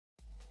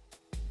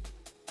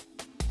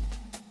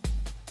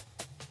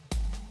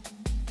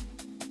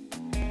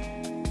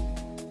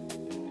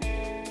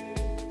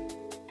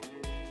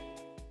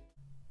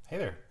Hey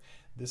there,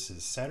 this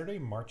is Saturday,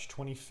 March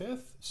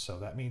 25th, so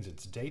that means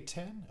it's day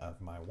 10 of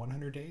my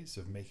 100 Days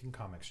of Making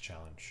Comics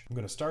Challenge. I'm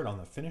going to start on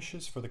the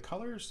finishes for the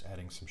colors,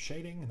 adding some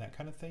shading and that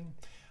kind of thing.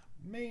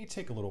 May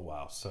take a little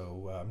while,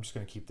 so I'm just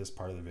going to keep this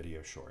part of the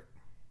video short.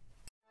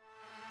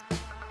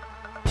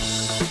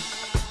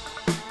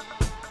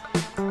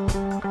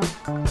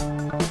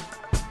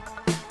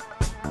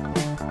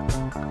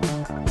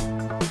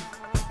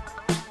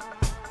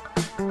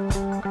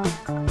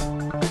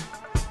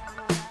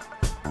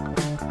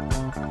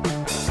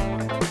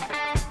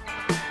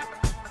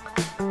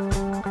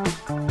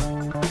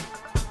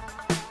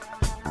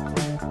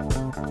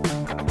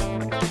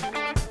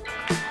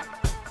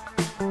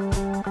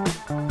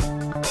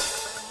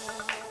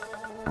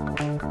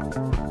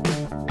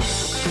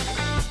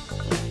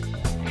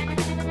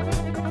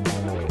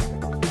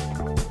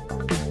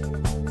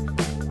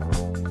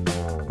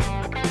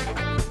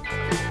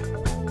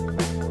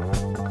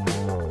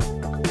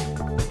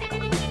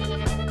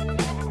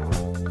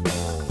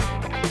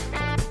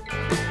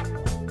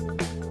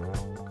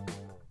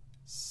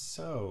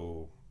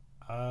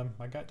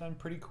 I got done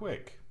pretty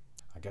quick.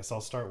 I guess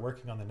I'll start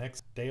working on the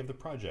next day of the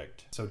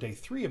project. So day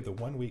 3 of the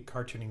 1-week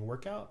cartooning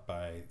workout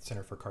by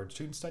Center for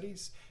Cartoon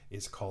Studies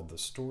is called The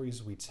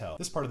Stories We Tell.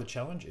 This part of the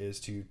challenge is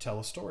to tell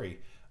a story.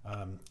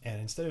 And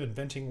instead of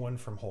inventing one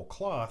from whole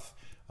cloth,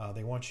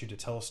 they want you to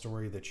tell a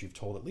story that you've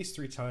told at least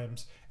 3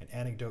 times, an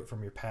anecdote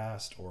from your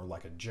past, or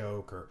like a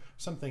joke, or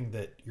something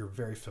that you're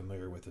very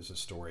familiar with as a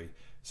story,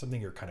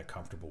 something you're kind of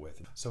comfortable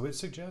with. So it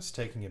suggests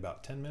taking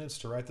about 10 minutes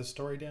to write the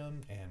story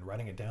down and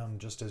writing it down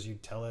just as you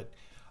tell it,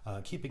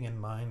 keeping in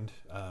mind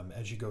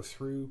as you go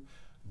through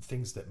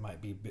things that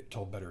might be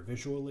told better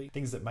visually,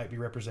 things that might be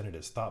represented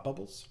as thought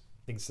bubbles,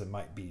 things that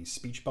might be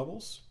speech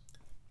bubbles,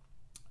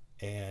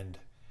 and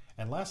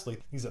lastly,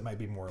 things that might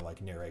be more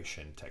like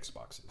narration text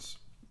boxes.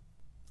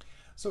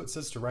 So it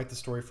says to write the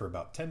story for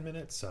about 10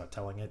 minutes,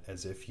 telling it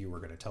as if you were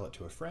going to tell it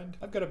to a friend.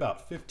 I've got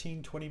about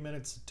 15-20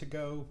 minutes to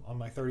go on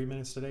my 30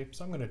 minutes today,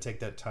 so I'm going to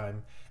take that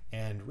time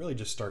and really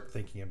just start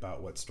thinking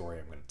about what story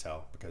I'm going to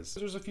tell, because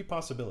there's a few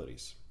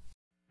possibilities.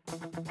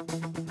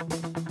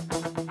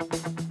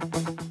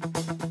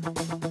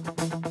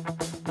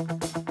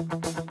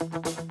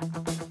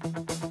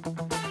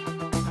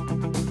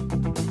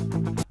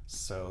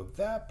 So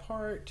that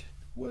part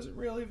wasn't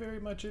really very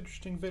much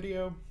interesting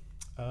video.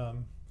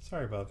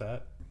 Sorry about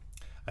that.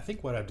 I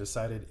think what I've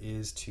decided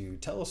is to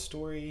tell a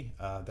story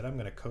that I'm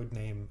going to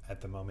codename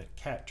at the moment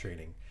Cat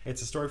Training.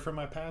 It's a story from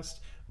my past,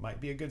 might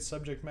be a good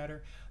subject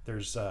matter.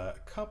 There's a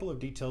couple of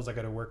details I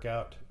got to work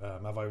out.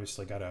 I've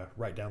obviously got to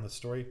write down the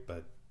story,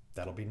 but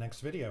that'll be next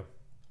video.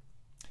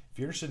 If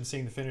you're interested in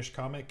seeing the finished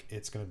comic,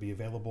 it's going to be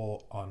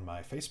available on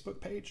my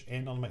Facebook page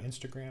and on my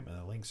Instagram, and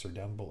the links are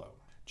down below.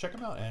 Check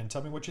them out and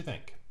tell me what you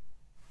think.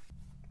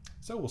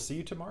 So we'll see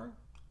you tomorrow.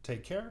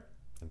 Take care,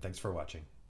 and thanks for watching.